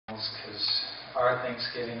animals, because our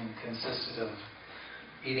Thanksgiving consisted of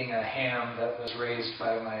eating a ham that was raised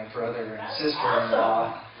by my brother and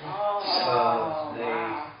sister-in-law. So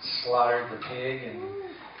they slaughtered the pig and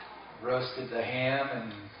roasted the ham,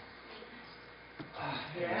 and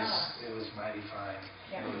it was mighty fine.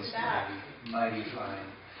 It was mighty fine.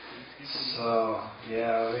 So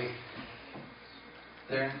yeah,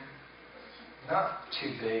 they're not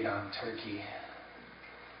too big on turkey.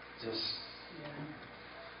 Just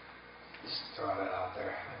throw it out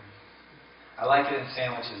there. I like it in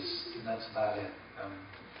sandwiches, and that's about it.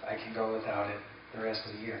 I can go without it the rest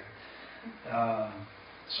of the year.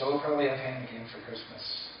 So we'll probably have ham again for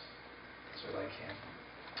Christmas. That's what I can.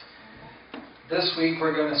 This week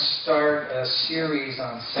we're going to start a series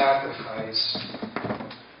on sacrifice.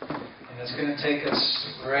 And it's going to take us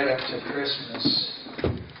right up to Christmas.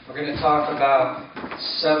 We're going to talk about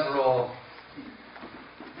several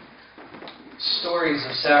stories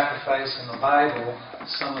of sacrifice in the Bible.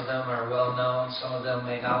 Some of them are well known, some of them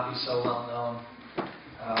may not be so well known.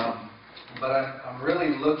 But I'm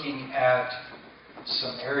really looking at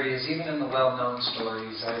some areas, even in the well-known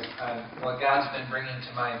stories. What God's been bringing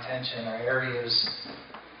to my attention are areas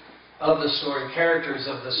of the story, characters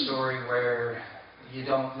of the story where you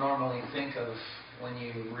don't normally think of when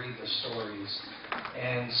you read the stories.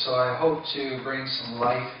 And so I hope to bring some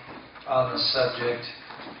light on the subject.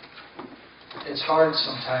 It's hard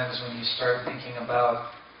sometimes when you start thinking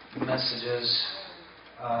about messages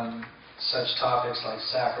on such topics like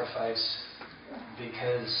sacrifice,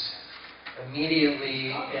 because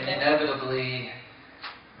immediately and inevitably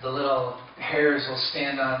the little hairs will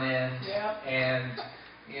stand on end, and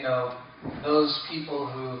those people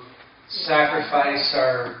who sacrifice,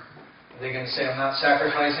 are they going to say I'm not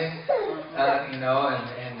sacrificing?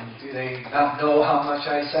 And do they not know how much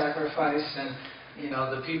I sacrifice? And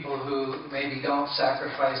the people who maybe don't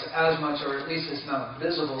sacrifice as much, or at least it's not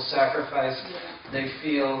visible sacrifice, they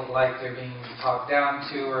feel like they're being talked down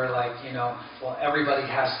to, or like, well, everybody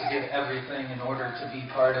has to give everything in order to be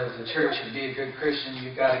part of the church and be a good Christian.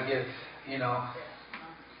 You've got to give,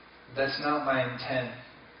 That's not my intent.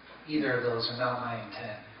 Either of those are not my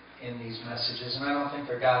intent in these messages, and I don't think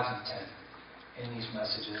they're God's intent in these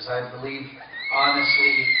messages. I believe,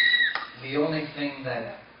 honestly, the only thing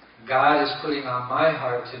that God is putting on my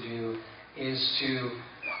heart to do is to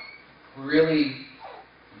really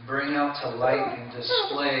bring out to light and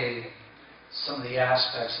display some of the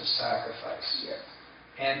aspects of sacrifice.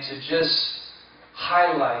 And to just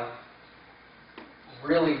highlight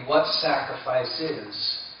really what sacrifice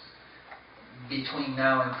is between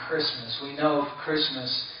now and Christmas. We know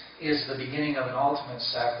Christmas is the beginning of an ultimate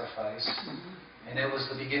sacrifice. And it was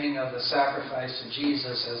the beginning of the sacrifice of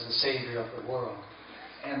Jesus as the Savior of the world.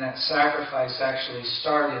 And that sacrifice actually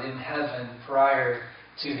started in heaven prior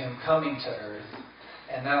to Him coming to earth.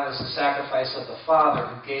 And that was the sacrifice of the Father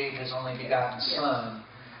who gave His only begotten Son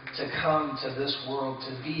to come to this world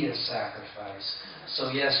to be a sacrifice.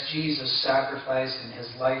 So yes, Jesus sacrificed in His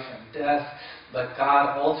life and death, but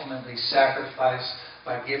God ultimately sacrificed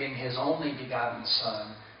by giving His only begotten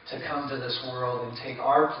Son to come to this world and take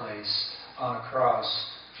our place on a cross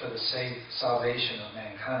for the salvation of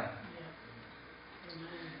mankind.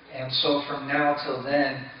 And so from now till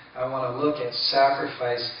then, I want to look at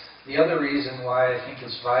sacrifice. The other reason why I think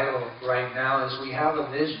it's vital right now is we have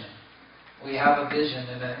a vision. We have a vision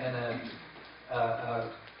and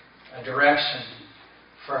a direction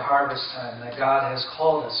for harvest time that God has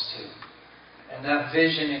called us to. And that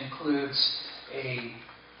vision includes a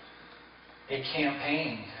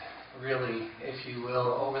campaign, really, if you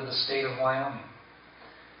will, over the state of Wyoming.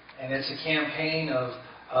 And it's a campaign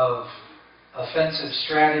of offensive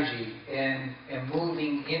strategy and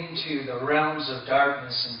moving into the realms of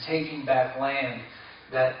darkness and taking back land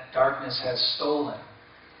that darkness has stolen.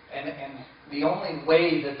 And the only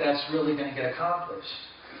way that that's really going to get accomplished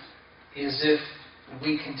is if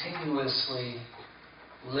we continuously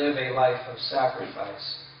live a life of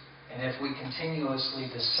sacrifice. And if we continuously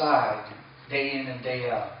decide, day in and day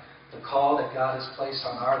out, the call that God has placed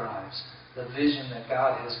on our lives, the vision that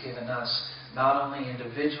God has given us, not only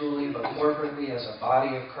individually, but corporately as a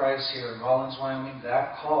body of Christ here in Rawlins, Wyoming,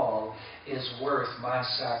 that call is worth my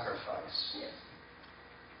sacrifice.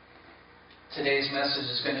 Today's message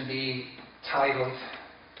is going to be titled,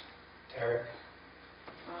 Eric,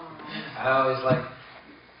 I always like,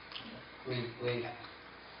 we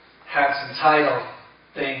have some title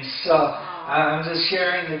things, so I'm just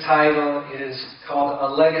sharing the title. It is called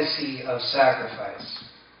A Legacy of Sacrifice.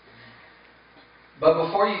 But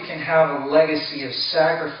before you can have a legacy of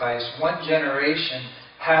sacrifice, one generation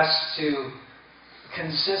has to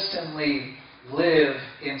consistently live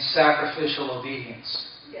in sacrificial obedience.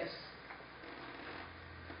 Yes.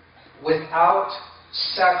 Without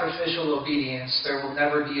sacrificial obedience, there will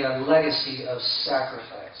never be a legacy of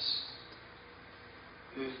sacrifice.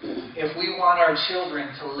 If we want our children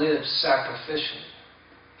to live sacrificially,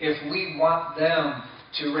 if we want them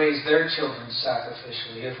to raise their children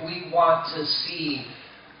sacrificially, if we want to see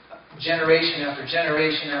generation after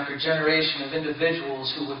generation after generation of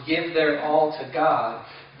individuals who would give their all to God,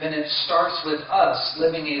 then it starts with us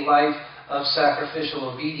living a life of sacrificial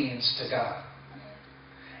obedience to God.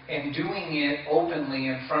 And doing it openly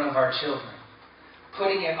in front of our children.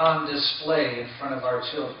 Putting it on display in front of our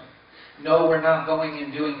children. No, we're not going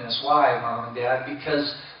and doing this. Why, Mom and Dad?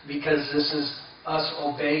 Because this is us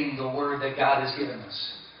obeying the Word that God has given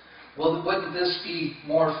us. Well, wouldn't this be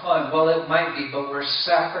more fun? Well, it might be, but we're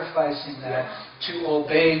sacrificing that to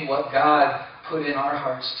obey what God put in our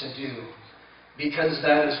hearts to do. Because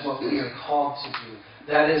that is what we are called to do.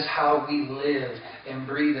 That is how we live and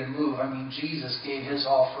breathe and move. I mean, Jesus gave His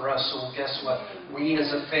all for us. So guess what? We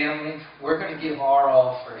as a family, we're going to give our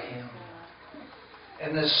all for Him.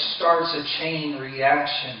 And this starts a chain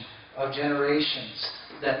reaction of generations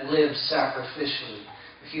that live sacrificially.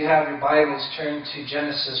 If you have your Bibles, turn to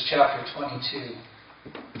Genesis chapter 22.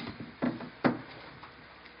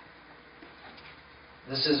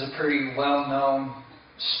 This is a pretty well-known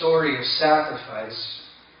story of sacrifice.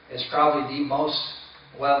 It's probably the most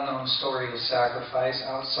well-known story of sacrifice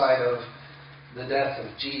outside of the death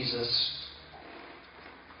of Jesus.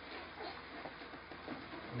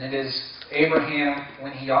 And it is Abraham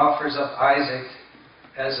when he offers up Isaac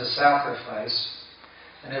as a sacrifice.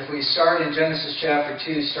 And if we start in Genesis chapter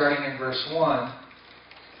 2, starting in verse 1,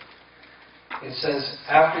 it says,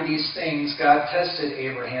 "After these things God tested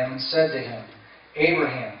Abraham and said to him,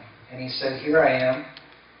 'Abraham,' and he said, 'Here I am.'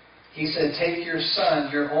 He said, 'Take your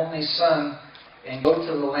son, your only son, and go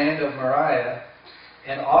to the land of Moriah,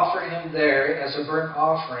 and offer him there as a burnt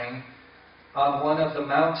offering on one of the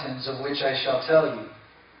mountains of which I shall tell you.'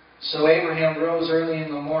 So Abraham rose early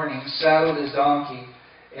in the morning, saddled his donkey,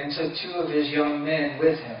 and took 2 of his young men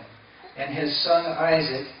with him, and his son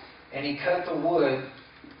Isaac, and he cut the wood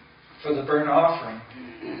for the burnt offering,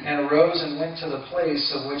 and arose and went to the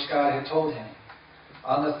place of which God had told him.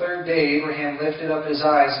 On the 3rd day Abraham lifted up his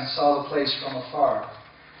eyes and saw the place from afar.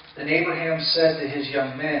 Then Abraham said to his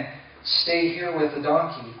young men, 'Stay here with the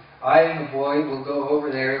donkey. I and the boy will go over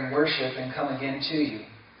there and worship and come again to you.'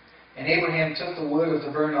 And Abraham took the wood of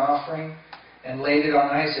the burnt offering and laid it on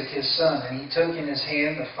Isaac his son, and he took in his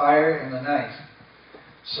hand the fire and the knife.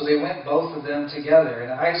 So they went both of them together.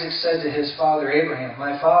 And Isaac said to his father Abraham,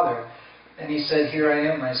 'My father.' And he said, 'Here I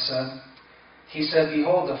am, my son.' He said,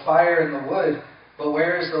 'Behold, the fire and the wood, but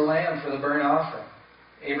where is the lamb for the burnt offering?'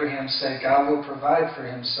 Abraham said, 'God will provide for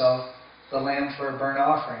himself the lamb for a burnt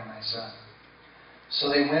offering, my son.' So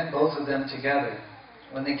they went both of them together.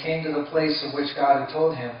 When they came to the place of which God had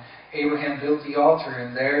told him, Abraham built the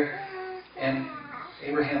altar there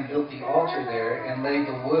and laid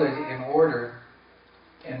the wood in order,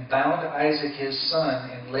 and bound Isaac his son,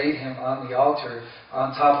 and laid him on the altar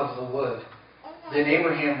on top of the wood. Then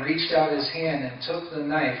Abraham reached out his hand and took the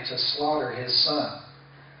knife to slaughter his son.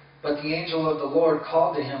 But the angel of the Lord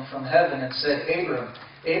called to him from heaven and said,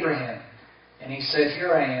 'Abraham.' And he said,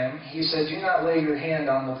 'Here I am.' He said, 'Do not lay your hand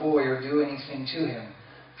on the boy or do anything to him.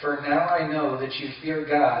 For now I know that you fear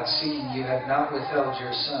God, seeing you have not withheld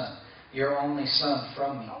your son, your only son,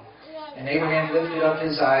 from me.' And Abraham lifted up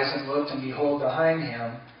his eyes and looked, and behold, behind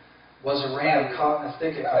him was a ram caught in a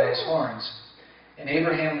thicket by his horns. And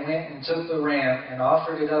Abraham went and took the ram and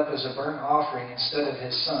offered it up as a burnt offering instead of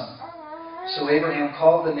his son. So Abraham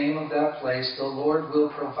called the name of that place, 'The Lord will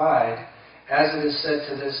provide,' as it is said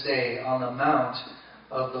to this day, 'On the mount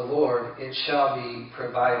of the Lord it shall be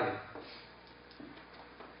provided.'"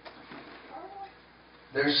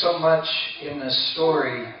 There's so much in this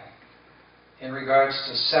story in regards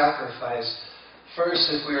to sacrifice.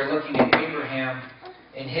 First, if we are looking at Abraham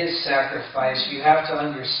and his sacrifice, you have to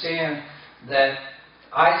understand that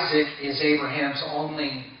Isaac is Abraham's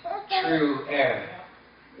only true heir.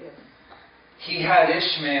 He had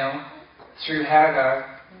Ishmael through Hagar,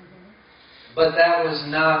 but that was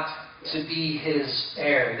not to be his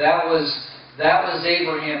heir. That was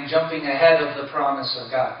Abraham jumping ahead of the promise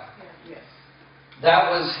of God.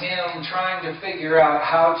 That was him trying to figure out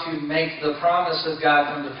how to make the promise of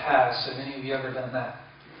God come to pass. Have any of you ever done that?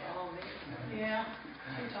 Yeah,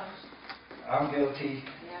 sometimes. I'm guilty.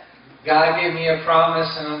 God gave me a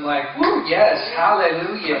promise, and I'm like, woo, yes,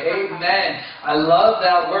 hallelujah, amen. I love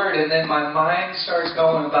that word, and then my mind starts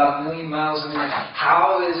going about a million miles an hour.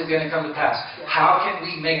 How is it going to come to pass? How can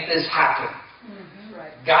we make this happen?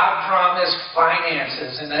 God promised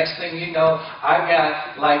finances, and next thing you know, I've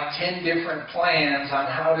got like 10 different plans on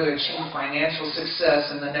how to achieve financial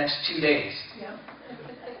success in the next 2 days. Yep.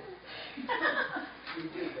 You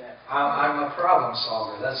do that. I'm a problem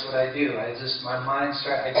solver. That's what I do. My mind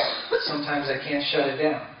sometimes I can't shut it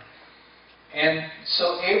down. And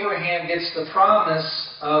so Abraham gets the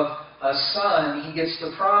promise of a son. He gets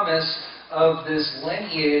the promise of this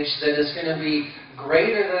lineage that is going to be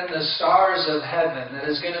greater than the stars of heaven, that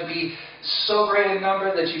is going to be so great a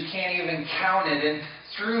number that you can't even count it. And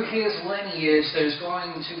through his lineage, there's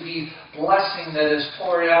going to be blessing that is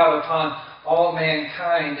poured out upon all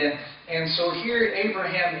mankind. And so here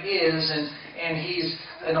Abraham is, and he's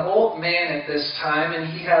an old man at this time,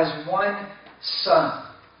 and he has one son.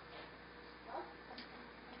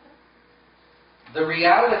 The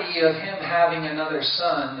reality of him having another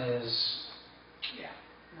son is,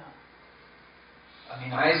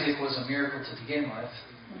 Isaac was a miracle to begin with,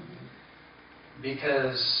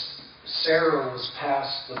 because Sarah was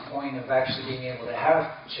past the point of actually being able to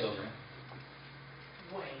have children.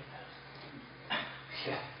 Way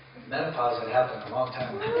Yeah, menopause had happened a long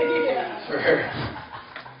time ago Yeah. for her.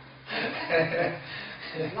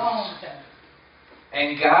 Long time.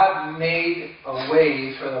 And God made a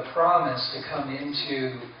way for the promise to come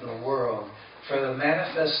into the world, for the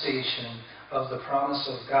manifestation of the promise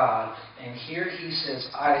of God. And here he says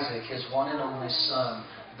Isaac, his one and only son,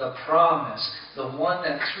 the promise, the one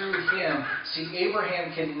that through him, see,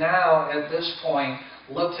 Abraham can now at this point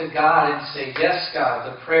look to God and say, yes, God,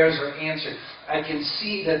 the prayers are answered. I can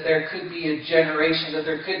see that there could be a generation, that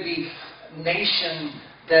there could be a nation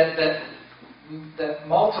that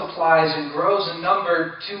multiplies and grows in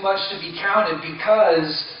number too much to be counted,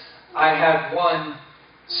 because I had one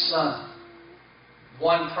son.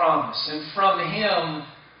 One promise. And from him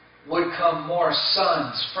would come more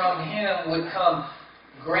sons. From him would come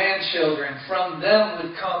grandchildren. From them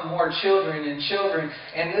would come more children and children.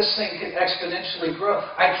 And this thing could exponentially grow.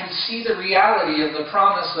 I can see the reality of the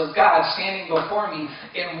promise of God standing before me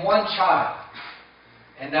in one child.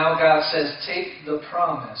 And now God says, take the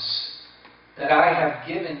promise that I have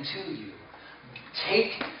given to you.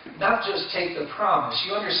 Not just take the promise.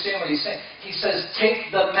 You understand what he's saying? He says,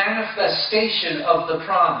 take the manifestation of the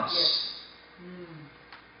promise,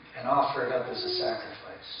 Yes. And offer it up as a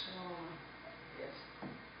sacrifice. Yes.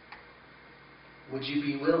 Would you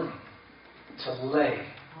be willing to lay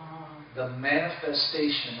the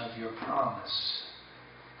manifestation of your promise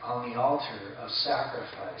on the altar of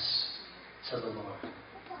sacrifice to the Lord?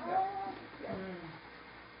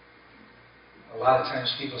 A lot of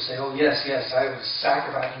times people say, oh, yes, I was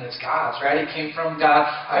sacrificing. It's God's, right? It came from God.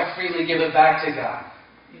 I freely give it back to God.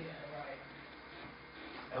 Yeah, right.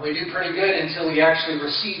 And we do pretty good until we actually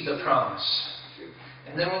receive the promise.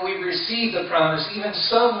 And then when we receive the promise, even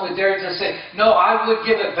some would dare to say, no, I would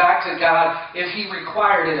give it back to God if He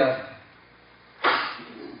required it of me.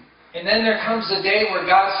 And then there comes a day where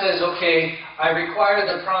God says, okay, I require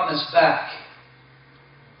the promise back.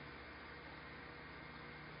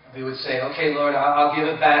 We would say, okay, Lord, I'll give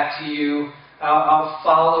it back to you. I'll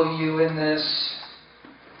follow you in this.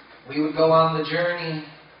 We would go on the journey.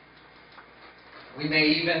 We may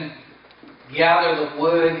even gather the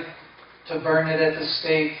wood to burn it at the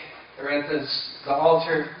stake or at the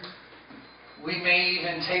altar. We may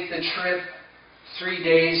even take the trip 3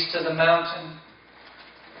 days to the mountain.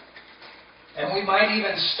 And we might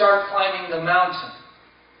even start climbing the mountain.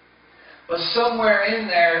 But somewhere in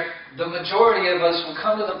there, the majority of us will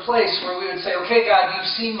come to the place where we would say, okay, God,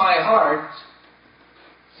 you've seen my heart.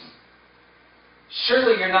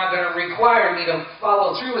 Surely you're not going to require me to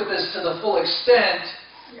follow through with this to the full extent.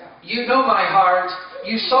 Yeah. You know my heart.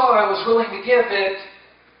 You saw I was willing to give it.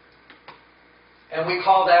 And we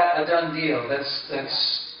call that a done deal.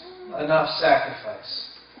 That's enough sacrifice.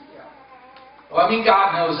 Yeah. Well,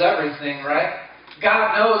 God knows everything, right?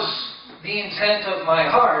 God knows the intent of my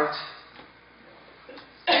heart.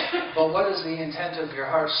 But what does the intent of your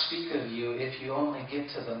heart speak of you if you only get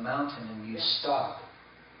to the mountain and you stop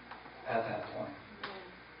at that point?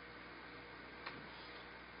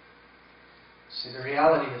 See, the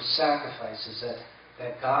reality of sacrifice is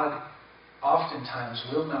that God oftentimes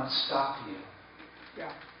will not stop you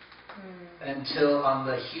until on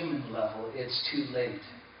the human level it's too late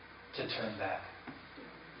to turn back.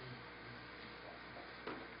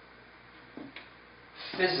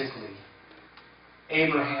 Physically,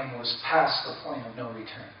 Abraham was past the point of no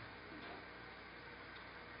return.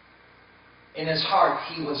 In his heart,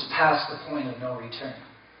 he was past the point of no return.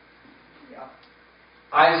 Yeah.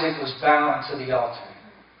 Isaac was bound to the altar.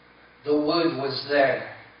 The wood was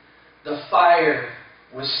there. The fire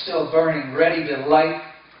was still burning, ready to light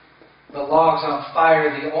the logs on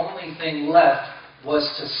fire, the only thing left was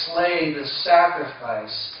to slay the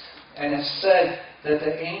sacrifice. And it said that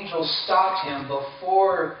the angel stopped him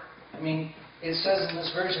before, it says in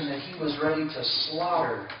this version that he was ready to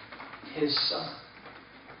slaughter his son.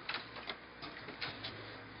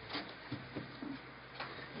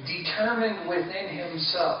 Determined within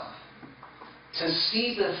himself to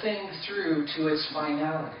see the thing through to its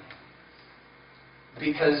finality.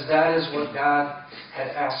 Because that is what God had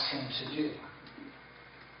asked him to do.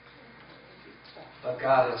 But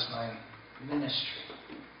God, it's my ministry.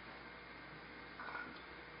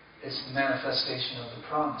 It's the manifestation of the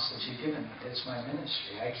promise that you've given me. It's my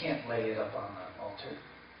ministry. I can't lay it up on the altar.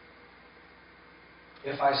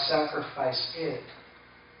 If I sacrifice it,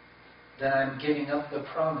 then I'm giving up the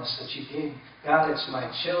promise that you gave me. God, it's my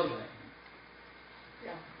children.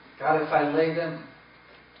 Yeah. God, if I lay them...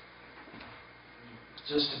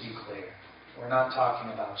 Just to be clear, we're not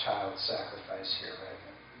talking about child sacrifice here, right?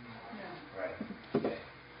 Yeah. Right. Okay.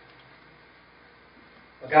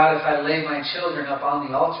 But God, if I lay my children up on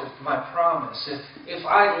the altar, my promise, if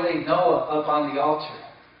I lay Noah up on the altar,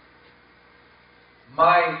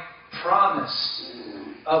 my promise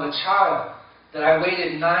of a child that I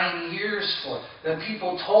waited 9 years for, that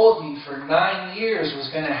people told me for 9 years was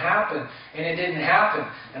going to happen, and it didn't happen,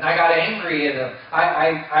 and I got angry at them.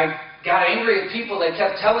 I got angry at people that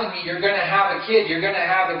kept telling me, you're going to have a kid, you're going to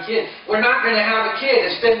have a kid. We're not going to have a kid.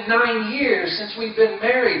 It's been 9 years since we've been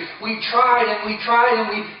married. We tried and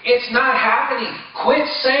it's not happening. Quit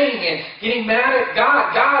saying it. Getting mad at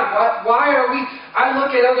God. God, why are we... I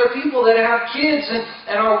look at other people that have kids,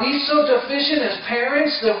 and are we so deficient as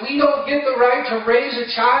parents that we don't get the right to raise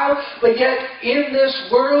a child? But yet, in this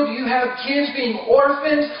world, you have kids being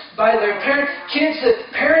orphaned by their parents,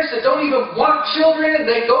 parents that don't even want children, and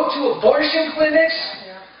they go to abortion clinics.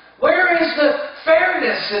 Where is the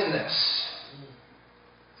fairness in this?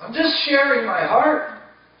 I'm just sharing my heart.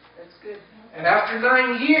 That's good. And after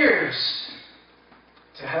 9 years,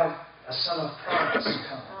 to have a son of promise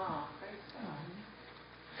come.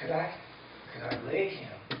 Could I lay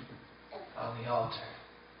him on the altar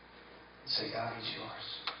and say, God, he's yours.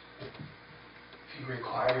 If you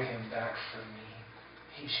require him back from me,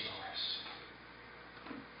 he's yours.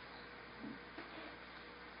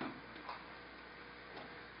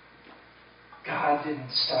 God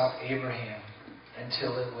didn't stop Abraham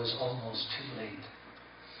until it was almost too late.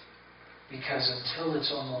 Because until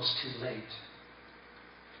it's almost too late,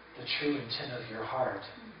 the true intent of your heart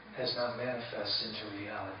has not manifested into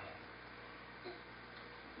reality.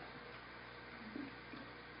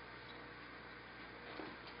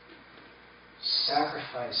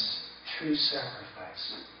 Sacrifice, true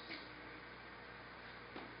sacrifice,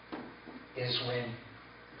 is when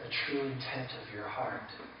the true intent of your heart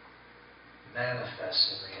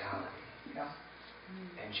manifests in reality. Yeah.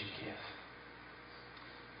 And you give.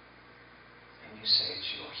 And you say,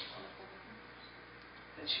 it's yours, Lord.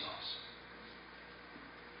 It's yours.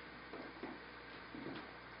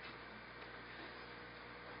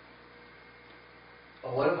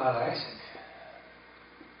 But what about Isaac?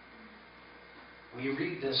 We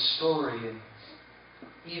read this story, and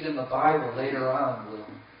even the Bible later on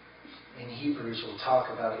in Hebrews will talk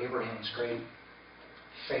about Abraham's great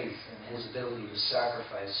faith and his ability to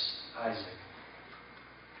sacrifice Isaac.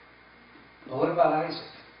 But what about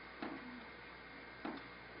Isaac?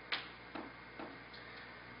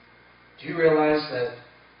 Do you realize that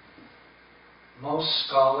most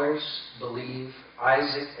scholars believe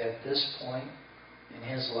Isaac at this point in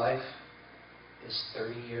his life is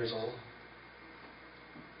 30 years old?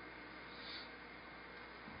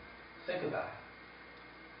 Think about it.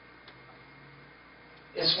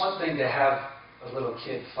 It's one thing to have a little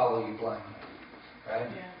kid follow you blindly, right?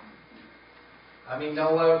 Yeah.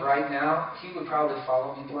 Noah, right now, he would probably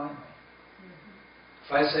follow me blindly. Mm-hmm.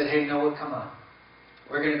 If I said, hey, Noah, come on.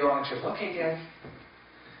 We're going to go on a trip. Okay, Daddy.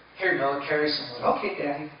 Here, Noah, carry some wood. Okay,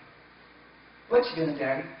 Daddy. What you doing,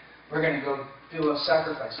 Daddy? We're going to go do a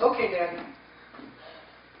sacrifice. Okay, Daddy.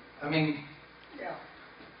 Yeah.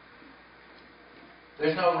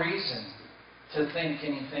 There's no reason to think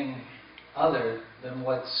anything other than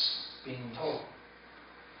what's being told.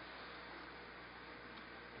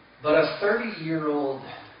 But a 30-year-old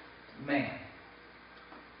man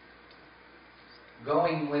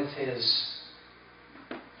going with his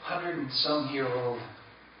 100-and-some-year-old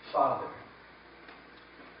father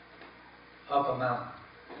up a mountain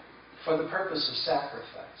for the purpose of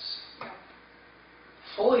sacrifice,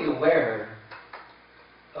 fully aware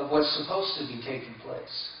of what's supposed to be taking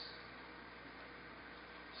place.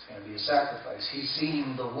 It's going to be a sacrifice. He's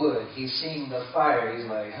seeing the wood. He's seeing the fire. He's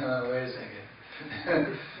like, oh, wait a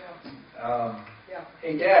second. Yeah.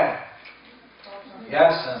 Hey, Dad.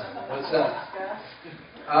 Yeah, son. What's up?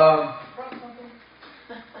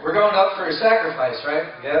 We're going up for a sacrifice, right?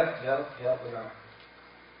 Yep, we are.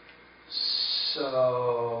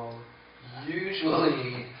 So,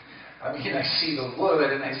 usually, I mean, I see the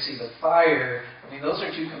wood and I see the fire. I mean, those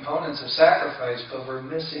are two components of sacrifice, but we're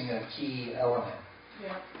missing a key element.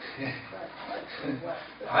 Yeah.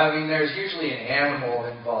 I mean, there's usually an animal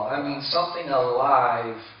involved. I mean, something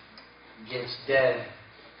alive gets dead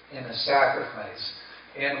in a sacrifice.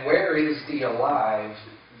 And where is the alive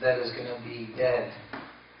that is going to be deaded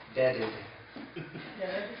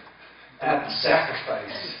at the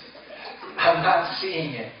sacrifice? I'm not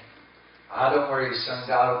seeing it. Don't worry, son,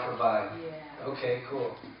 God will provide. Yeah. Okay,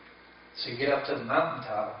 cool. So you get up to the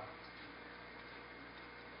mountaintop.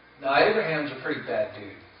 Now, Abraham's a pretty bad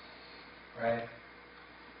dude, right?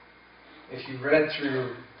 If you read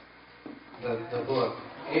through the book,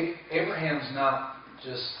 Abraham's not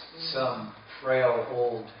just some frail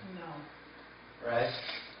old, right?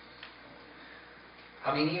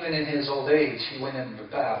 I mean, even in his old age, he went into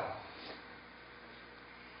battle.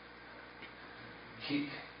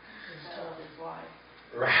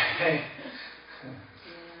 Right?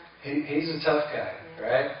 He's a tough guy,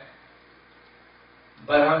 right?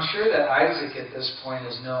 But I'm sure that Isaac at this point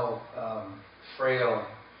is no frail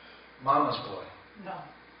mama's boy. No.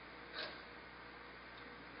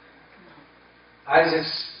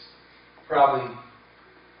 Isaac's probably,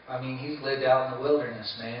 I mean, he's lived out in the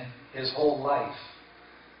wilderness, man, his whole life.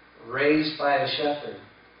 Raised by a shepherd.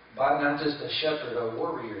 By not just a shepherd, a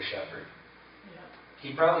warrior shepherd. Yeah.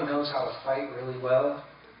 He probably knows how to fight really well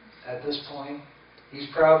at this point. He's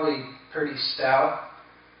probably pretty stout.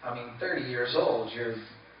 I mean, 30 years old, you're...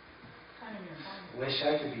 Wish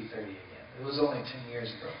I could be 30 again. It was only 10 years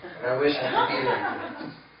ago. But I wish I could be there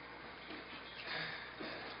again.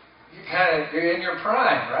 You're in your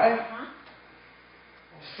prime, right? Uh-huh.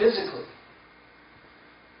 Physically.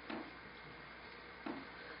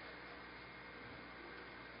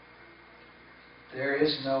 There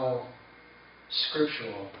is no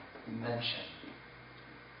scriptural mention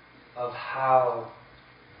of how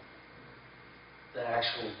the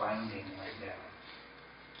actual binding went down.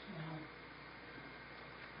 No.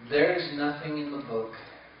 There is nothing in the book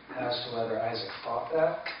as to whether Isaac fought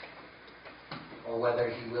that or whether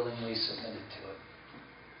he willingly submitted to it.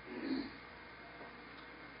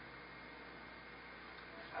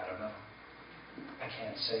 I don't know. I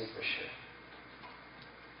can't say for sure.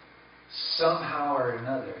 Somehow or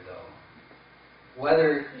another, though,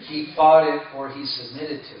 whether he fought it or he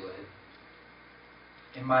submitted to it,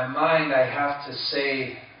 in my mind I have to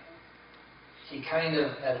say he kind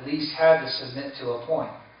of at least had to submit to a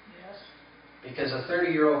point. Yes. Because a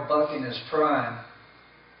 30-year-old buck in his prime,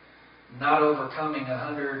 not overcoming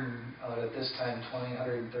at this time,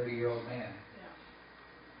 130-year-old man.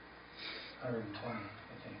 Yeah. 120,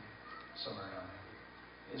 I think. Somewhere around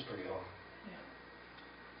there. He's pretty old. Yeah.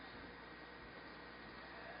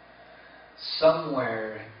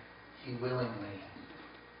 Somewhere he willingly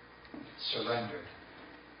surrendered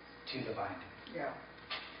to the binding. Yeah.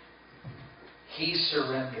 He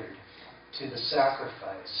surrendered to the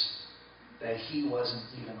sacrifice that he wasn't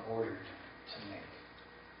even ordered to make.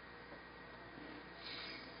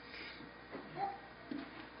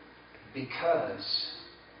 Because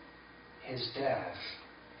his dad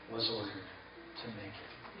was ordered to make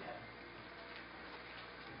it.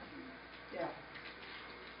 Yeah. Yeah.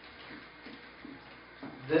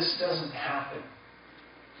 This doesn't happen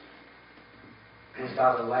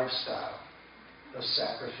without a lifestyle of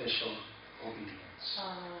sacrificial obedience.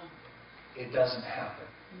 It doesn't happen.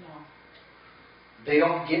 No. They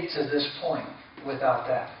don't get to this point without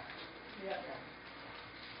that. Yeah.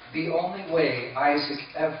 The only way Isaac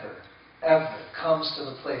ever comes to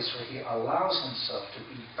the place where he allows himself to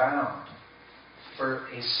be bound for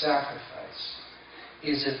a sacrifice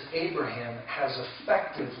is if Abraham has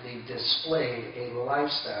effectively displayed a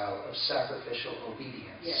lifestyle of sacrificial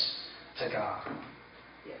obedience to God.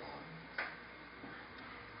 Yes.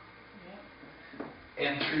 Yeah.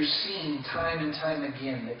 And through seeing time and time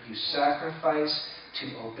again that you sacrifice to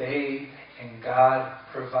obey and God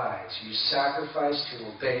provides. You sacrifice to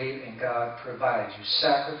obey and God provides. You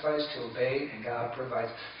sacrifice to obey and God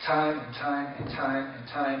provides. Time and time and time and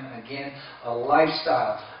time again, a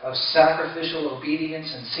lifestyle of sacrificial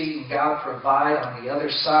obedience and seeing God provide on the other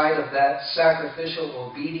side of that sacrificial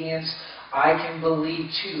obedience. I can believe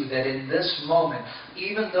too that in this moment,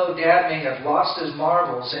 even though Dad may have lost his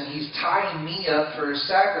marbles and he's tying me up for his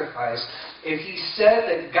sacrifice, if he said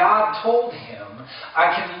that God told him,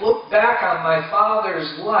 I can look back on my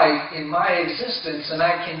father's life in my existence and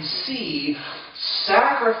I can see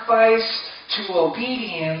sacrifice to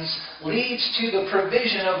obedience leads to the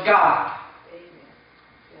provision of God. Amen.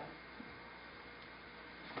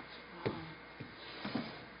 Yeah.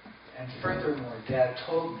 And furthermore, Dad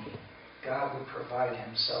told me God would provide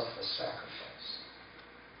himself a sacrifice.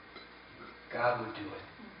 God would do it.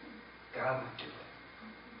 God would do it.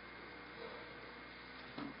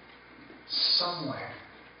 Somewhere,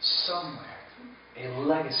 a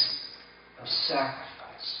legacy of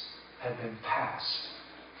sacrifice had been passed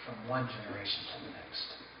from one generation to the next.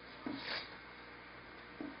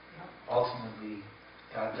 Ultimately,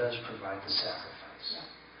 God does provide the sacrifice.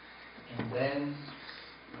 And then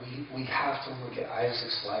we have to look at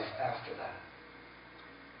Isaac's life after that.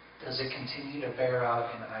 Does it continue to bear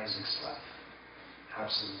out in Isaac's life?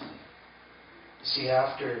 Absolutely. See,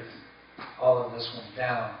 after all of this went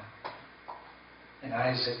down, and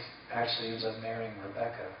Isaac actually ends up marrying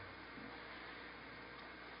Rebekah,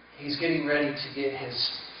 he's getting ready to get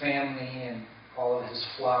his family and all of his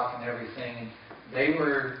flock and everything, and they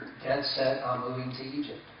were dead set on moving to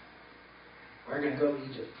Egypt. We're going to go to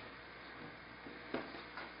Egypt.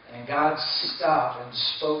 And God stopped and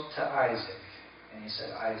spoke to Isaac, and he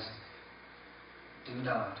said, Isaac, do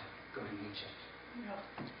not go to Egypt.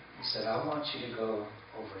 Yeah. He said, I want you to go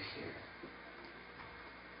over here.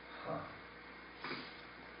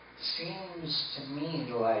 Seems to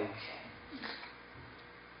me like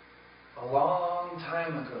a long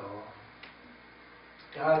time ago,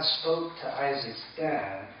 God spoke to Isaac's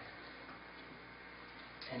dad,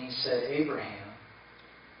 and he said, Abraham,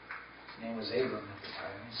 his name was Abram at the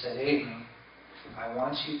time, he said, Abram, I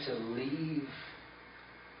want you to leave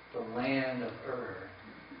the land of Ur,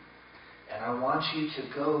 and I want you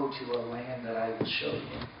to go to a land that I will show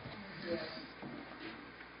you. Yes.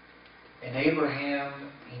 And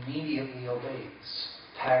Abraham immediately obeys.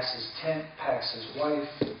 Packs his tent, packs his wife,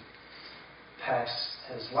 packs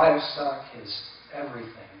his livestock, his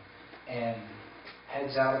everything, and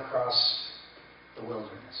heads out across the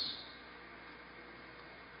wilderness.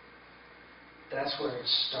 That's where it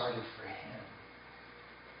started for him.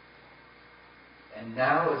 And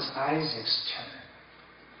now it's Isaac's turn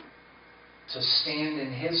to stand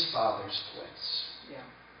in his father's place. Yeah.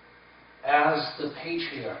 As the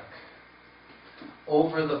patriarch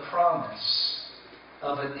over the promise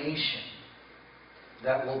of a nation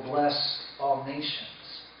that will bless all nations.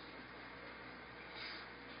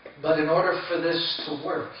 But in order for this to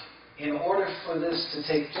work, in order for this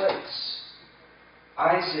to take place,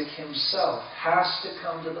 Isaac himself has to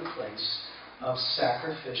come to the place of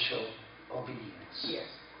sacrificial obedience. Yes.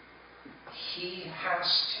 He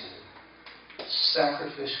has to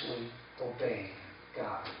sacrificially obey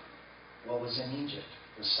God. What was in Egypt?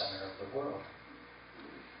 The center of the world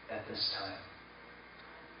at this time.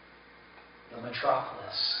 The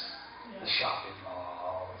metropolis, the shopping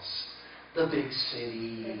malls, the big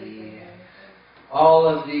city, Everything. all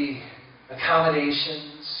of the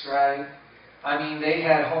accommodations, right? I mean, they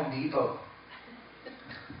had Home Depot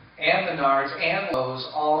and Menards and Lowe's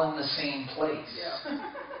all in the same place. Yeah.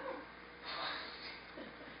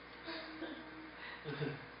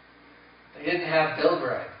 They didn't have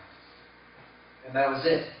Bill-Bride. And that was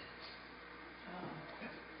it.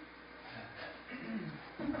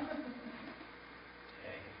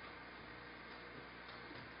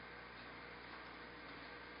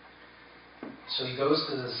 So he goes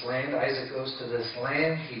to this land, Isaac goes to this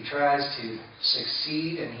land, he tries to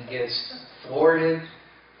succeed and he gets thwarted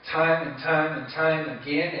time and time and time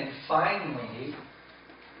again, and finally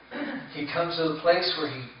he comes to the place where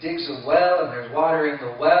he digs a well and there's water in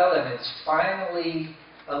the well, and it's finally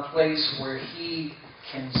a place where he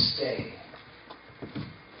can stay.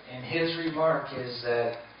 And his remark is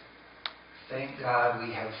that, thank God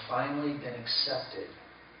we have finally been accepted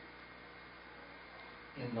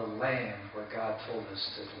in the land where God told us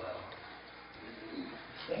to dwell.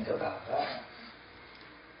 Think about that.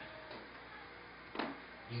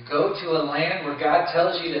 You go to a land where God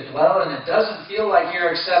tells you to dwell and it doesn't feel like you're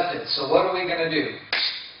accepted. So what are we going to do?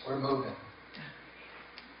 We're moving.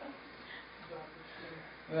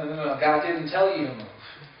 No, God didn't tell you to move.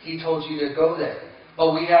 He told you to go there.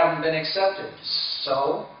 But we haven't been accepted.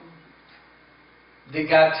 So, did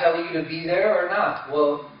God tell you to be there or not?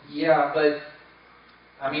 Well, yeah, but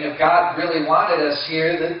I mean, if God really wanted us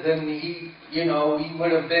here, then He, we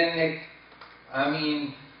would have been,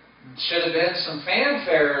 should have been some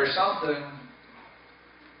fanfare or something.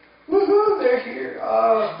 Woohoo, they're here.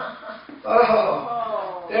 Oh,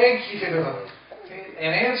 thank you.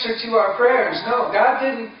 An answer to our prayers. No, God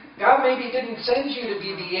maybe didn't send you to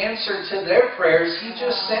be the answer to their prayers. He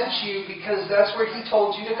just sent you because that's where He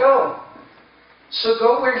told you to go. So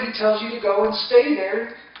go where He tells you to go and stay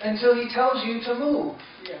there until He tells you to move.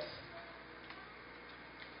 Yes.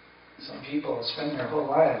 Some people spend their whole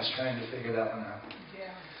lives trying to figure that one out.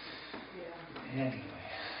 Yeah. Yeah. Anyway.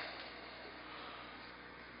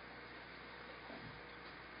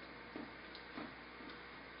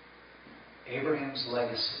 Abraham's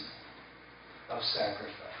legacy of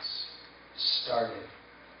sacrifice started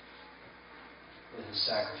with his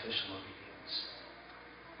sacrificial obedience.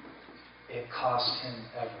 It cost him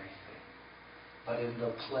everything. But in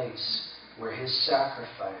the place where his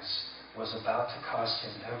sacrifice was about to cost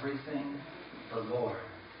him everything, the Lord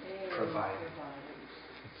provided.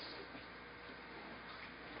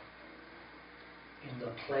 In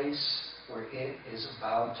the place where it is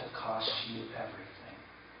about to cost you everything,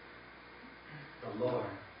 the Lord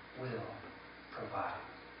will provide.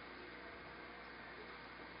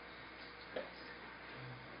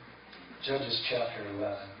 Judges chapter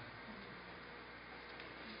 11.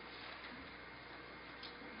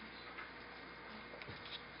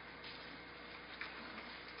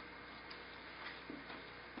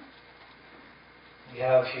 We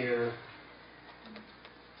have here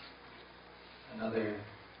another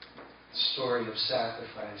story of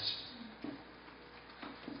sacrifice.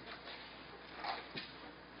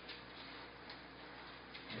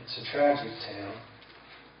 It's a tragic tale,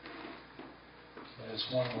 but it's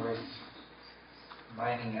one worth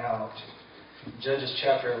mining out. Judges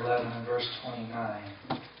chapter 11 and verse 29.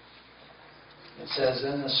 It says,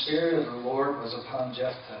 Then the Spirit of the Lord was upon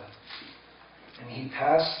Jephthah, and he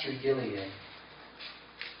passed through Gilead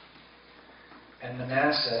and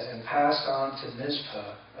Manasseh, and passed on to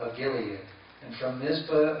Mizpah of Gilead. And from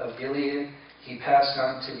Mizpah of Gilead he passed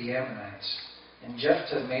on to the Ammonites. And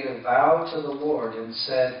Jephthah made a vow to the Lord and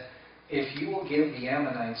said, If you will give the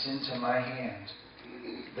Ammonites into my hand,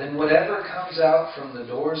 then whatever comes out from the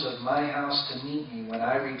doors of my house to meet me when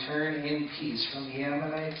I return in peace from the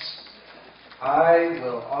Ammonites, I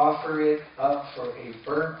will offer it up for a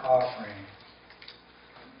burnt offering.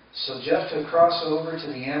 So Jephthah crossed over to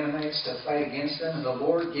the Ammonites to fight against them, and the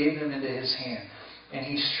Lord gave them into his hand. And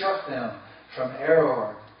he struck them from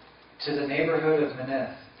Aroer to the neighborhood of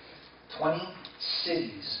Meneth, 20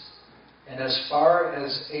 cities, and as far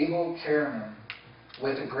as Abel-Keramim,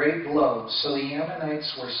 with a great blow. So the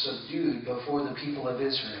Ammonites were subdued before the people of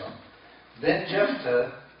Israel. Then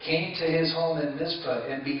Jephthah came to his home in Mizpah,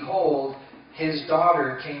 and behold, his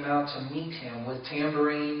daughter came out to meet him with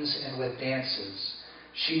tambourines and with dances.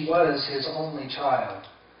 She was his only child.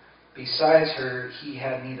 Besides her, he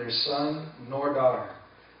had neither son nor daughter.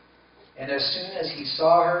 And as soon as he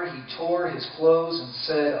saw her, he tore his clothes and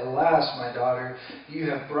said, Alas, my daughter, you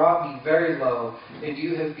have brought me very low, and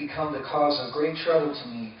you have become the cause of great trouble to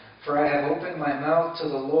me. For I have opened my mouth to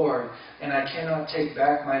the Lord, and I cannot take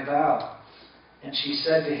back my vow. And she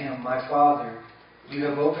said to him, My father, you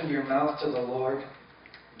have opened your mouth to the Lord.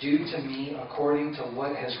 Do to me according to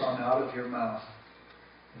what has gone out of your mouth.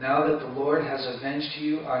 Now that the Lord has avenged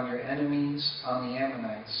you on your enemies, on the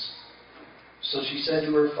Ammonites. So she said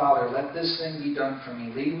to her father, Let this thing be done for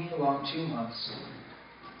me. Leave me alone 2 months,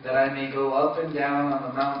 that I may go up and down on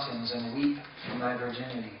the mountains and weep for my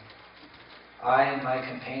virginity, I and my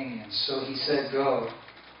companions. So he said, Go.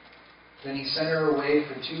 Then he sent her away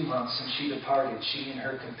for 2 months, and she departed, she and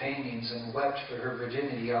her companions, and wept for her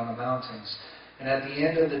virginity on the mountains. And at the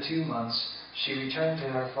end of the 2 months, she returned to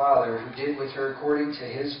her father, who did with her according to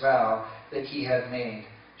his vow that he had made.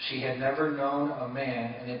 She had never known a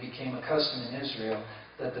man, and it became a custom in Israel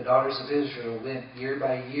that the daughters of Israel went year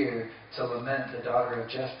by year to lament the daughter of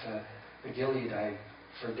Jephthah, the Gileadite,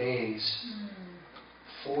 for days,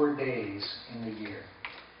 4 days in the year.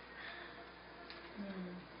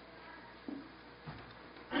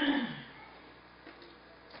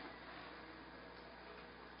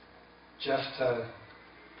 Jephthah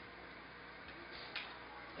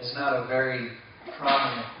is not a very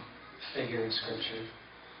prominent figure in Scripture.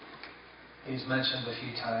 He's mentioned a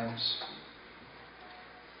few times.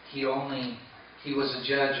 He was a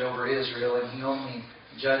judge over Israel, and he only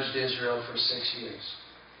judged Israel for 6 years.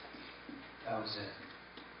 That was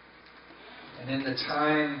it. And in the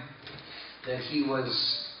time that he was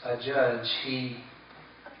a judge, he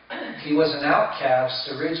was an outcast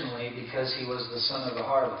originally because he was the son of a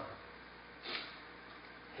harlot.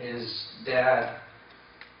 His dad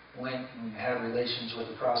went and had relations with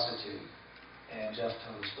a prostitute, and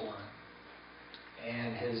Jephthah was born.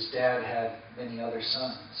 And his dad had many other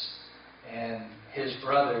sons. his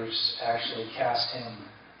brothers actually cast him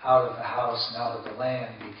out of the house and out of the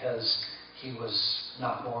land because he was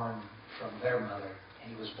not born from their mother.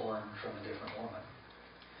 He was born from a different woman.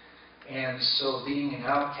 And so being an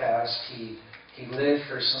outcast, he lived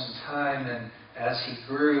for some time, and as he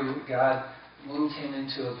grew, God moved him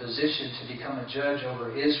into a position to become a judge over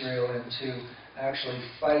Israel and to actually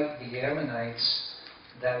fight the Ammonites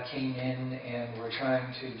that came in and were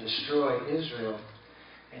trying to destroy Israel.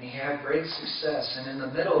 And he had great success. And in the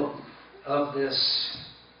middle of this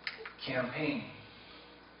campaign,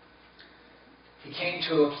 he came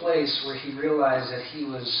to a place where he realized that he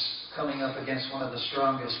was coming up against one of the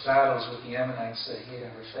strongest battles with the Ammonites that he had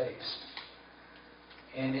ever faced.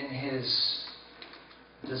 And in his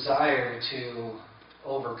desire to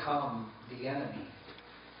overcome the enemy,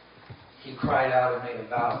 he cried out and made a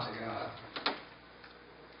vow to God.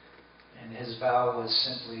 And his vow was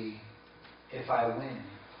simply, if I win,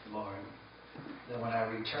 Lord, then when I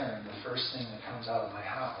return, the first thing that comes out of my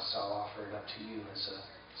house, I'll offer it up to you as a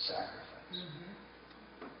sacrifice.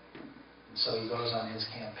 And so he goes on his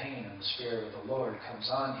campaign, and the Spirit of the Lord comes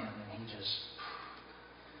on him, and he just,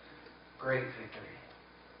 great victory.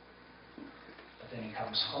 But then he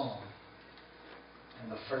comes home,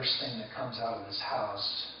 and the first thing that comes out of his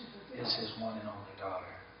house is his one and only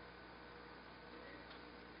daughter.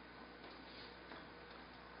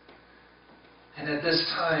 And at this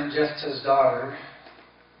time, Jephthah's daughter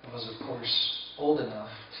was, of course, old enough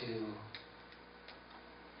to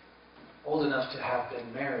have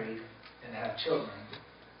been married and have children,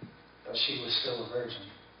 but she was still a virgin.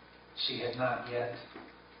 She had not yet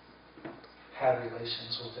had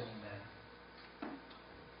relations with any men.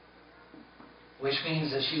 Which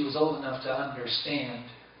means that she was old enough to understand,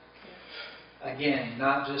 again,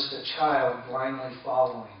 not just a child blindly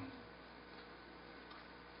following.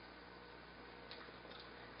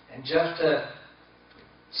 And Jephthah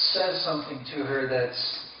says something to her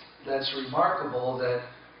that's remarkable, that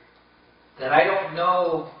I don't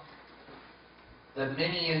know that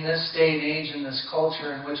many in this day and age, in this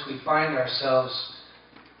culture in which we find ourselves,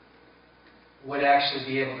 would actually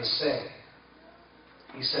be able to say.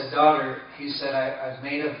 He said, daughter, he said, I've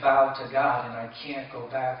made a vow to God and I can't go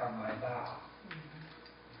back on my vow.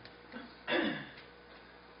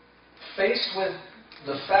 Faced with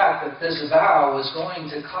the fact that this vow was going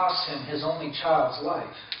to cost him his only child's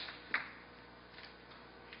life,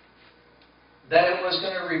 that it was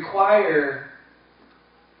going to require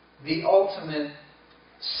the ultimate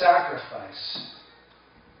sacrifice,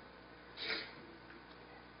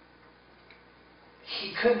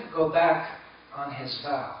 he couldn't go back on his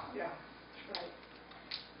vow. Yeah, that's right.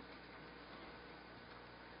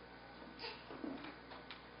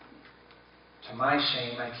 To my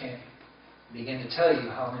shame, I can't begin to tell you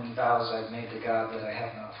how many vows I've made to God that I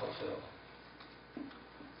have not fulfilled.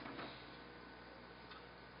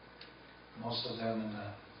 Most of them in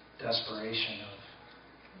the desperation of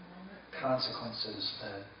consequences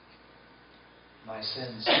that my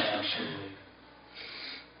sins have actually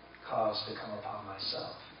caused to come upon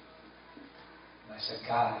myself. And I said,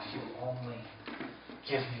 God, if you'll only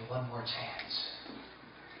give me one more chance,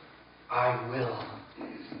 I will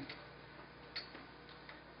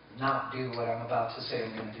not do what I'm about to say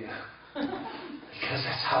I'm going to do. Because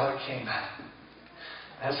that's how it came out.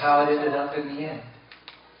 That's how it ended up in the end.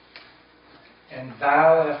 And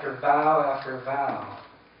vow after vow after vow.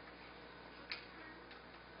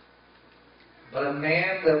 But a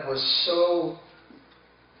man that was so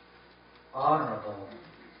honorable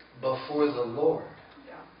before the Lord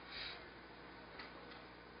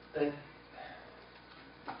that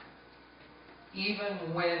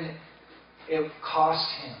even when it cost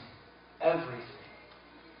him everything,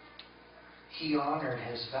 he honored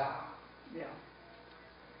his vow. Yeah.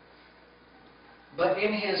 But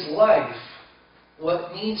in his life,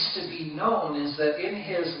 what needs to be known is that in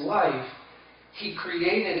his life, he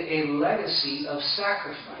created a legacy of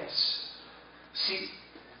sacrifice. See,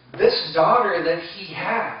 this daughter that he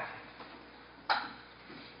had,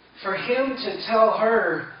 for him to tell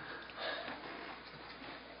her,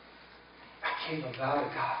 I gave a vow to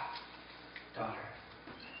God, daughter.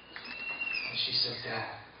 And she said,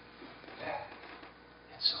 Dad,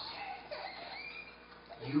 it's okay.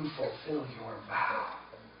 You fulfill your vow.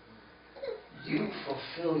 You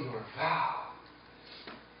fulfill your vow.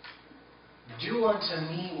 Do unto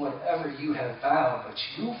me whatever you have vowed, but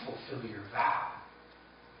you fulfill your vow.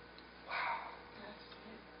 Wow.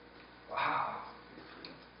 Wow.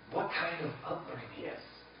 What kind of upbringing? Yes.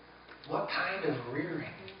 What kind of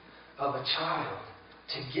rearing of a child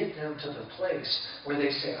to get them to the place where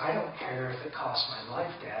they say, I don't care if it costs my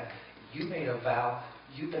life, Dad. You made a vow.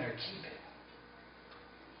 You better keep it.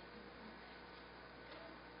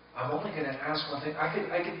 I'm only going to ask one thing. I could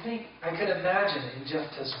imagine in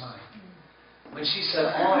Jephthah's mind when she said,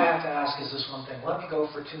 all I have to ask is this one thing. Let me go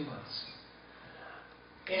for 2 months.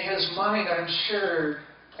 In his mind, I'm sure,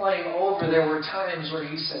 playing over, there were times where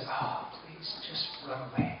he said, oh, please, just run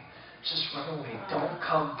away. Just run away. Don't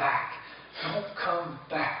come back. Don't come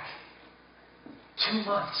back. 2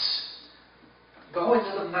 months. Go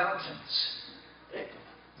into the mountains.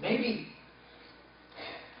 Maybe,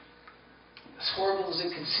 as horrible as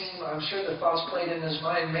it could seem, I'm sure the thoughts played in his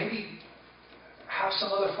mind, maybe have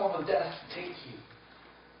some other form of death take you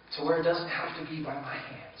to where it doesn't have to be by my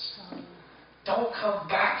hands. Don't come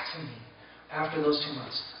back to me after those 2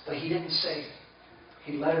 months. But he didn't say it.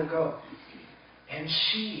 He let her go. And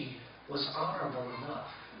she was honorable enough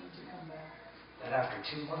that after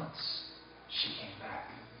 2 months, she came back.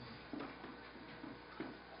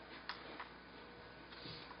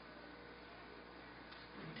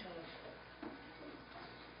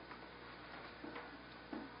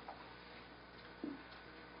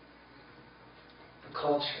 The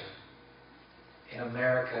culture in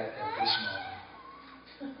America at this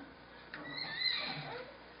moment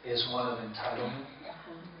is one of entitlement.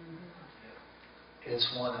 It's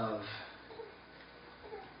one of,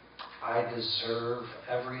 I deserve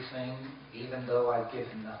everything, even though I've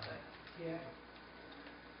given nothing. Yeah.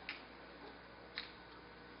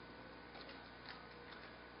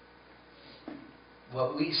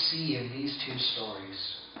 What we see in these two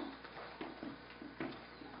stories,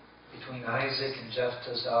 between Isaac and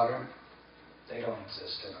Jephthah's daughter, they don't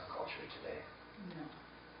exist in our culture today. No.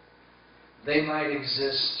 They might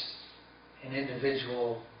exist in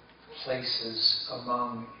individual places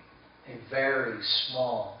among a very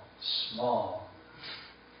small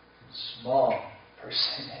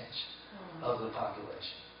percentage of the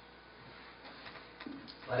population.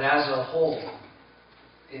 But as a whole,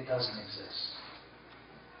 it doesn't exist.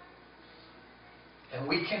 And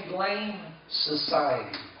we can blame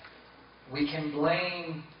society. We can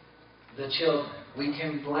blame the children. We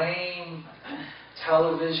can blame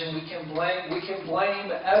television. We can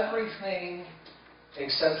blame everything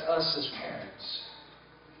except us as parents.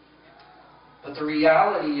 But the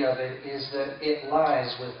reality of it is that it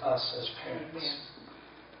lies with us as parents.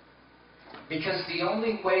 Because the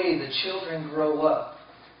only way the children grow up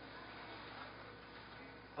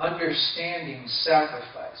understanding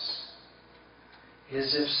sacrifice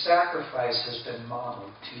is if sacrifice has been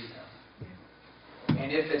modeled to them.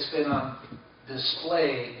 And if it's been on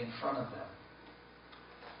display in front of them.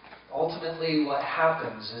 Ultimately, what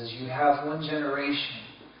happens is you have one generation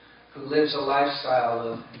who lives a lifestyle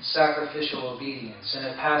of sacrificial obedience, and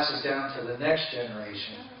it passes down to the next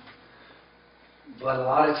generation. But a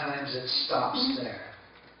lot of times it stops there.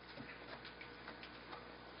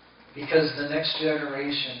 Because the next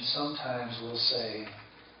generation sometimes will say,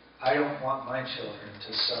 I don't want my children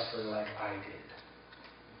to suffer like I did.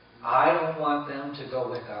 I don't want them to go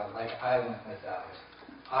without like I went without.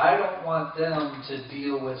 I don't want them to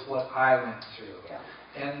deal with what I went through.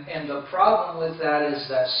 And the problem with that is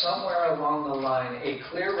that somewhere along the line, a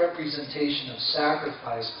clear representation of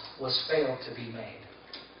sacrifice was failed to be made.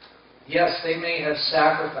 Yes, they may have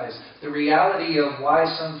sacrificed. The reality of why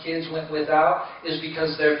some kids went without is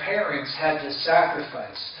because their parents had to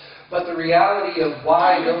sacrifice. But the reality of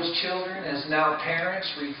why those children, as now parents,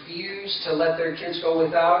 refuse to let their kids go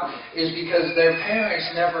without is because their parents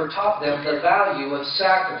never taught them the value of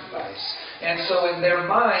sacrifice. And so in their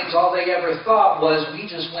minds, all they ever thought was, we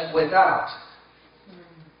just went without.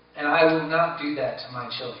 And I will not do that to my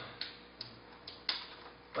children.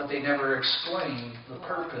 But they never explained the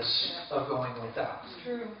purpose of going without.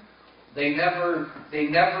 True. They never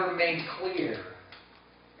made clear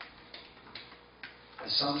that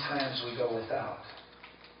sometimes we go without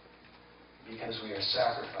because we are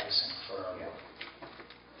sacrificing for our Lord.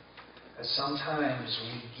 That sometimes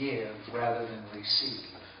we give rather than receive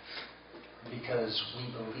because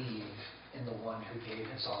we believe in the one who gave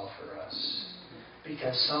his all for us.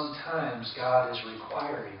 Because sometimes God is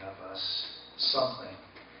requiring of us something,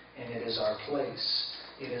 and it is our place,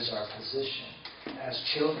 it is our position as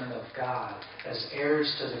children of God, as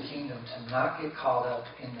heirs to the kingdom, to not get caught up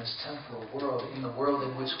in this temporal world, in the world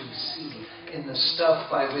in which we see, in the stuff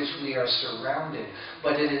by which we are surrounded.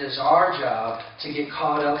 But it is our job to get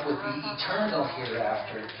caught up with the eternal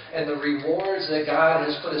hereafter and the rewards that God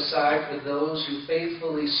has put aside for those who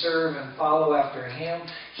faithfully serve and follow after Him.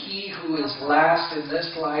 He who is last in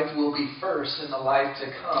this life will be first in the life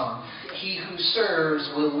to come. He who serves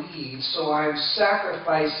will lead. So I'm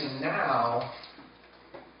sacrificing now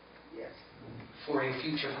for a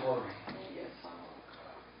future glory.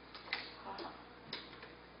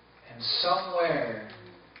 And somewhere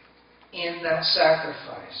in that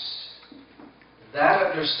sacrifice, that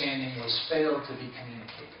understanding was failed to be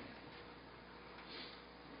communicated.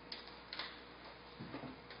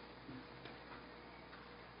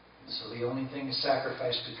 So the only thing a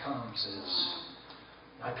sacrifice becomes is,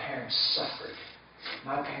 my parents suffered.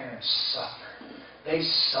 My parents suffered. They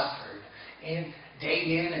suffered day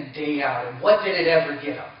in and day out. And what did it ever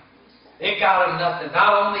get them? It got them nothing.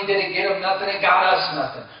 Not only did it get them nothing, it got us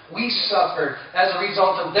nothing. We suffered as a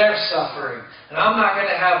result of their suffering. And I'm not going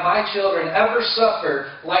to have my children ever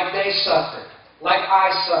suffer like they suffered, like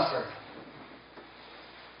I suffered.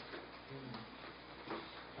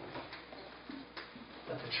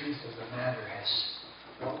 But the truth of the matter is,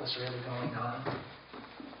 what was really going on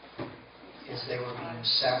is they were being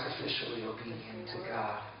sacrificially obedient to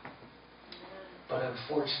God. But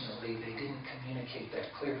unfortunately, they didn't communicate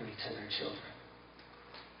that clearly to their children.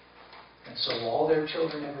 And so all their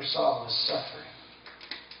children ever saw was suffering,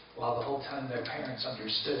 while the whole time their parents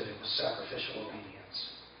understood it was sacrificial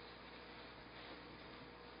obedience.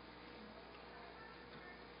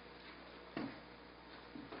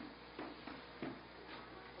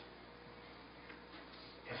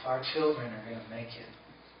 If our children are going to make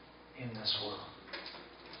it in this world,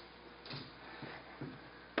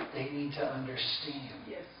 they need to understand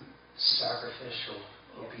sacrificial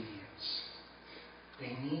obedience.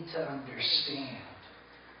 They need to understand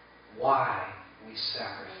why we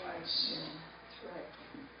sacrifice. That's right.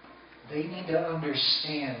 They need to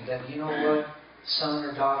understand that, you know what, son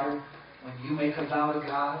or daughter, when you make a vow to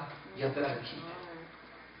God, you better keep it.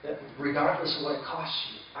 That regardless of what it costs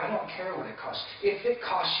you. I don't care what it costs. If it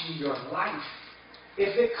costs you your life,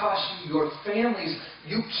 if it costs you your families,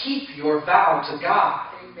 you keep your vow to God.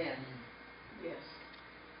 Amen. Yes.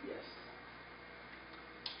 Yes.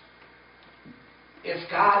 If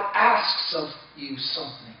God asks of you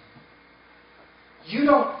something, you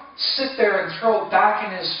don't sit there and throw it back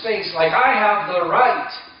in His face like, I have the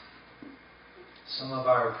right. Some of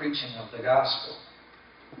our preaching of the gospel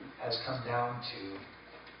has come down to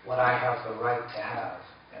what I have the right to have.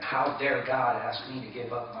 And how dare God ask me to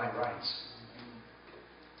give up my rights?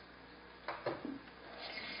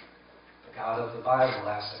 The God of the Bible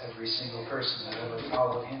asks every single person that ever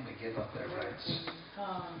followed Him to give up their rights.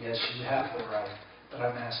 Yes, you have the right, but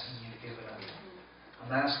I'm asking you to give it up.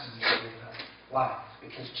 I'm asking you to give it up. Why?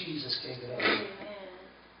 Because Jesus gave it up.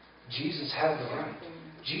 Jesus had the right.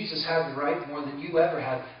 Jesus had the right more than you ever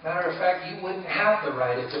had. Matter of fact, you wouldn't have the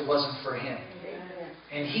right if it wasn't for Him.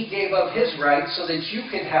 And He gave up His right so that you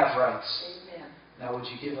could have rights. Amen. Now would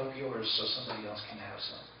you give up yours so somebody else can have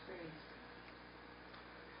some?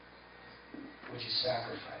 Would you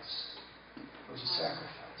sacrifice? Would you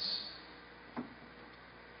sacrifice?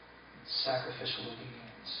 Sacrificial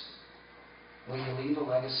obedience. Will you leave a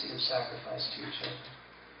legacy of sacrifice to your children?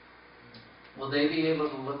 Will they be able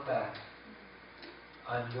to look back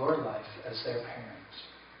on your life as their parents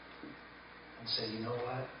and say, you know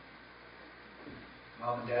what?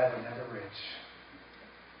 Mom and Dad were never rich.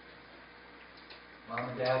 Mom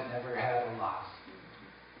and Dad never had a lot.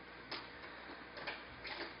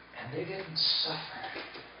 And they didn't suffer,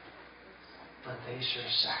 but they sure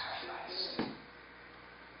sacrificed.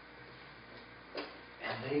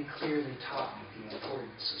 And they clearly taught me the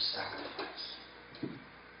importance of sacrifice.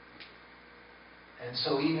 And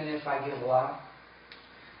so even if I get a lot,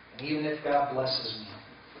 and even if God blesses me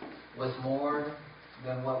with more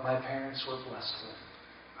than what my parents were blessed with,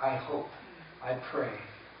 I hope, I pray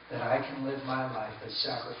that I can live my life as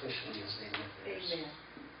sacrificially as they lived theirs. Amen.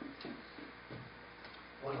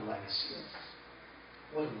 What a legacy.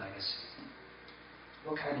 What a legacy.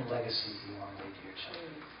 What kind of legacy do you want to leave to your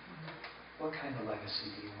children? What kind of legacy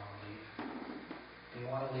do you want to leave? Do you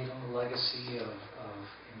want to leave them a legacy of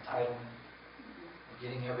entitlement? Of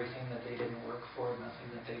getting everything that they didn't work for, nothing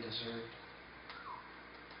that they deserved?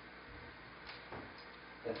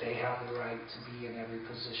 That they have the right to be in every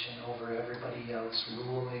position over everybody else,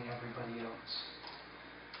 ruling everybody else?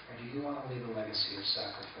 Or do you want to leave a legacy of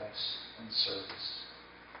sacrifice and service?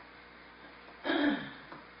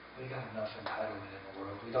 We got enough entitlement in the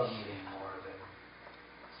world. We don't need any more of it.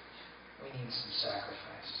 We need some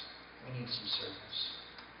sacrifice. We need some service.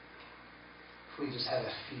 If we just had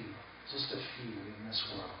a few in this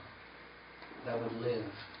world that would live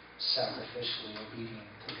sacrificially obedient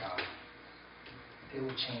to God, it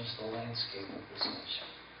would change the landscape of this nation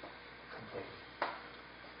completely.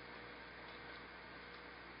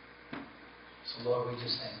 So Lord, we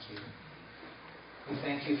just thank you. We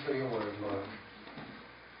thank you for your word, Lord.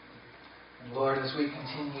 And Lord, as we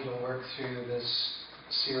continue to work through this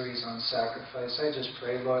series on sacrifice, I just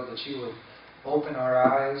pray, Lord, that you would open our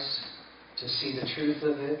eyes to see the truth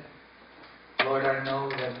of it, Lord, I know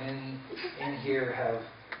that many in here have,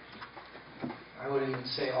 I would even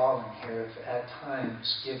say all in here, have at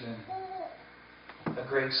times given a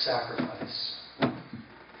great sacrifice.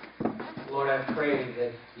 Lord, I pray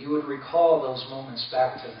that you would recall those moments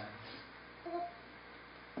back to them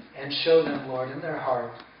and show them, Lord, in their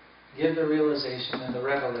heart, give the realization and the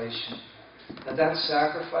revelation that that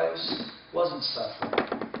sacrifice wasn't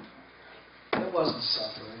suffering. It wasn't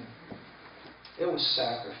suffering. It was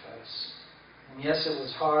sacrifice. And yes, it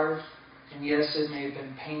was hard, and yes, it may have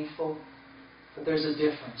been painful, but there's a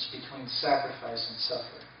difference between sacrifice and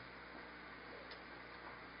suffering.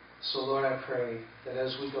 So, Lord, I pray that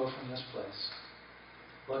as we go from this place,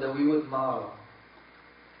 Lord, that we would model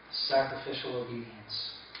sacrificial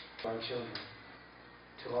obedience to our children,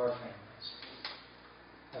 to our families.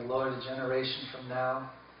 And Lord, a generation from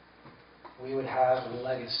now, we would have a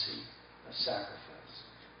legacy of sacrifice.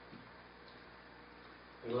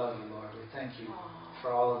 We love you, Lord. We thank you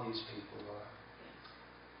for all of these people, Lord.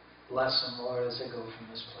 Bless them, Lord, as they go from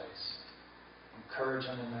this place. Encourage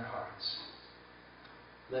them in their hearts.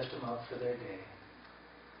 Lift them up for their day.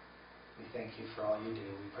 We thank you for all you do.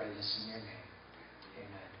 We pray this in your name.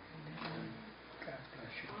 Amen. God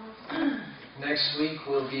bless you. Next week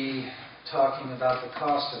we'll be talking about the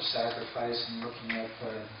cost of sacrifice and looking at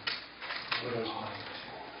the widow's mite.